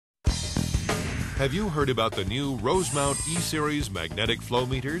Have you heard about the new Rosemount E-Series magnetic flow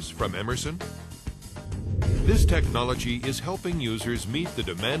meters from Emerson? This technology is helping users meet the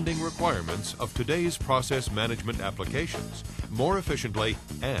demanding requirements of today's process management applications more efficiently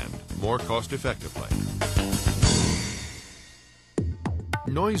and more cost-effectively.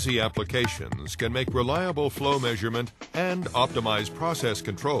 Noisy applications can make reliable flow measurement and optimized process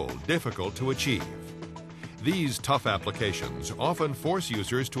control difficult to achieve. These tough applications often force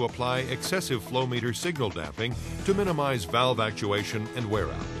users to apply excessive flow meter signal damping to minimize valve actuation and wear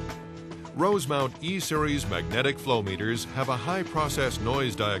out. Rosemount E-Series magnetic flow meters have a high process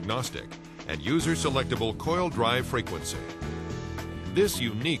noise diagnostic and user-selectable coil drive frequency. This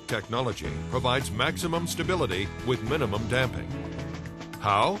unique technology provides maximum stability with minimum damping.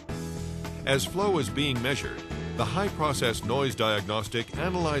 How? As flow is being measured, the high-process noise diagnostic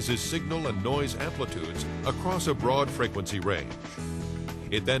analyzes signal and noise amplitudes across a broad frequency range.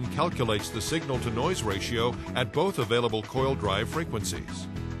 It then calculates the signal-to-noise ratio at both available coil drive frequencies.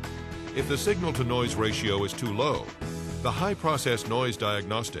 If the signal-to-noise ratio is too low, the high-process noise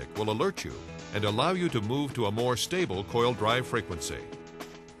diagnostic will alert you and allow you to move to a more stable coil drive frequency.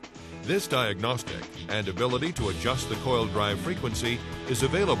 This diagnostic and ability to adjust the coil drive frequency is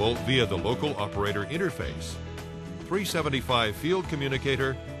available via the local operator interface, 375 field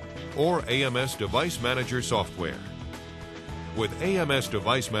communicator, or AMS Device Manager software. With AMS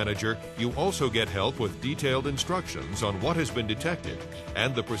Device Manager, you also get help with detailed instructions on what has been detected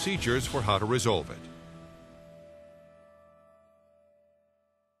and the procedures for how to resolve it.